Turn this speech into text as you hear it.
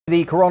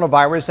The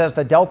coronavirus, as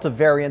the Delta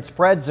variant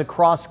spreads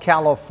across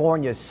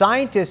California,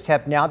 scientists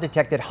have now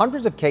detected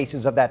hundreds of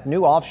cases of that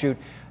new offshoot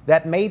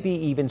that may be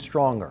even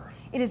stronger.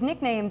 It is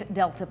nicknamed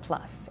Delta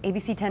Plus.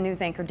 ABC 10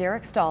 News anchor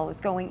Derek Stahl is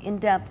going in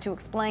depth to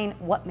explain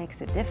what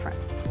makes it different.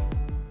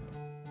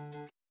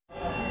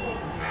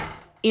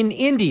 In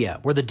India,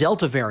 where the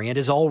Delta variant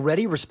is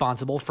already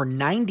responsible for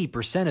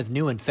 90% of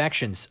new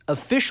infections,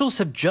 officials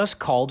have just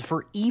called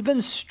for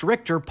even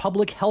stricter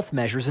public health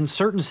measures in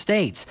certain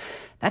states.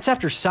 That's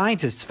after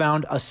scientists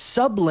found a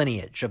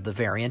sublineage of the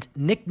variant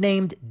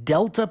nicknamed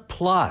Delta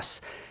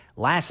Plus.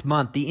 Last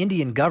month, the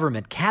Indian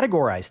government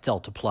categorized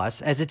Delta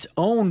Plus as its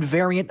own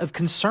variant of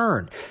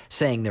concern,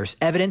 saying there's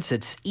evidence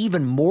it's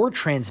even more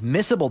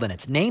transmissible than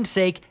its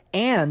namesake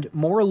and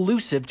more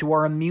elusive to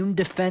our immune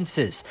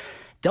defenses.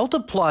 Delta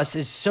Plus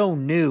is so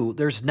new,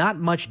 there's not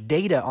much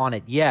data on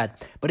it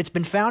yet, but it's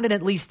been found in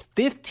at least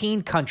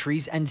 15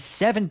 countries and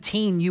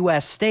 17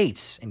 U.S.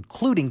 states,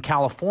 including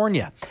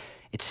California.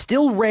 It's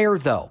still rare,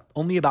 though.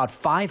 Only about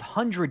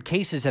 500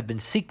 cases have been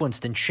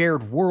sequenced and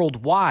shared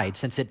worldwide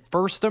since it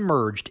first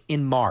emerged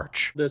in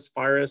March. This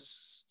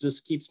virus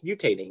just keeps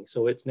mutating,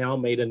 so it's now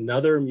made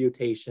another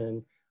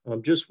mutation,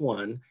 just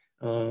one,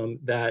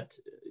 that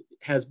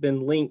has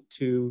been linked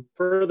to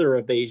further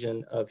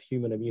evasion of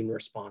human immune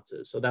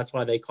responses. So that's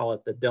why they call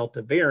it the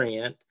Delta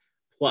variant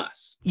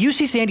plus.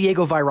 UC San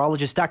Diego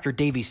virologist Dr.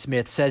 Davy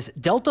Smith says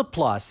Delta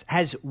Plus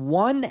has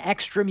one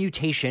extra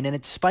mutation in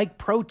its spike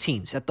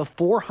proteins at the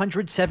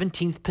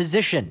 417th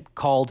position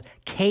called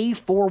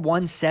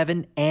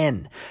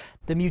K417N.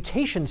 The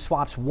mutation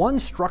swaps one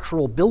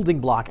structural building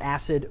block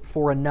acid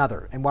for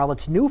another. And while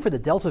it's new for the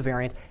Delta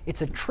variant,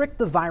 it's a trick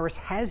the virus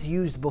has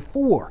used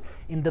before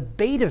in the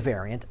Beta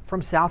variant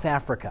from South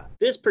Africa.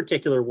 This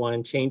particular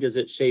one changes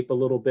its shape a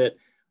little bit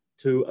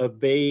to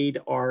evade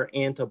our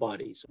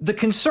antibodies. The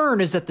concern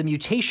is that the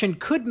mutation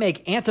could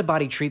make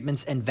antibody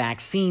treatments and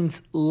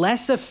vaccines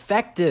less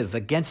effective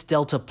against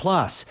Delta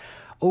Plus.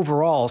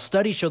 Overall,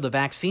 studies show the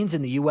vaccines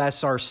in the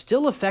U.S. are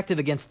still effective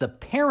against the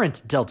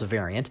parent Delta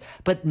variant,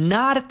 but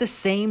not at the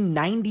same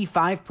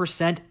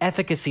 95%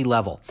 efficacy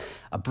level.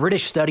 A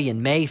British study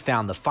in May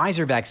found the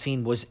Pfizer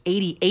vaccine was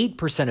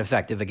 88%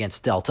 effective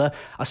against Delta.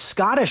 A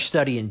Scottish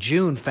study in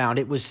June found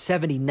it was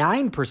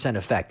 79%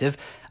 effective.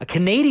 A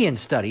Canadian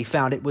study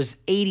found it was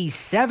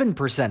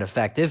 87%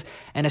 effective.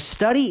 And a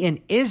study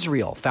in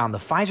Israel found the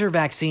Pfizer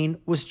vaccine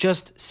was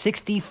just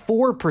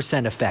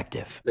 64%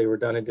 effective. They were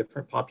done in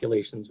different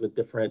populations with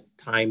different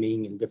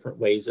timing and different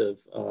ways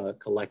of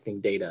collecting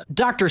data.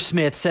 Dr.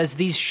 Smith says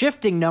these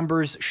shifting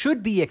numbers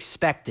should be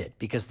expected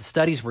because the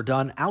studies were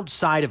done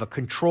outside of a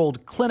controlled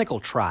clinical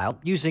trial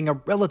using a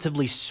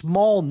relatively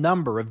small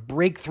number of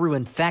breakthrough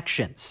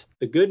infections.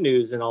 The good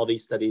news in all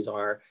these studies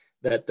are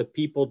that the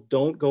people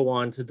don't go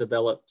on to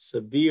develop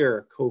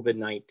severe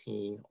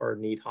COVID-19 or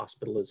need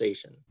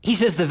hospitalization. He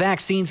says the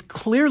vaccines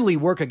clearly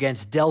work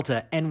against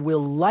Delta and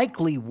will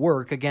likely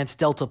work against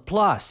Delta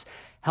Plus.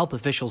 Health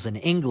officials in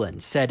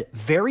England said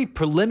very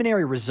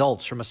preliminary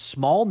results from a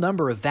small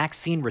number of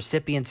vaccine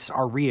recipients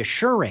are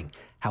reassuring.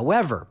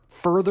 However,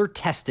 further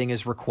testing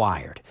is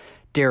required.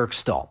 Derek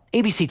Stahl,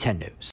 ABC 10 News.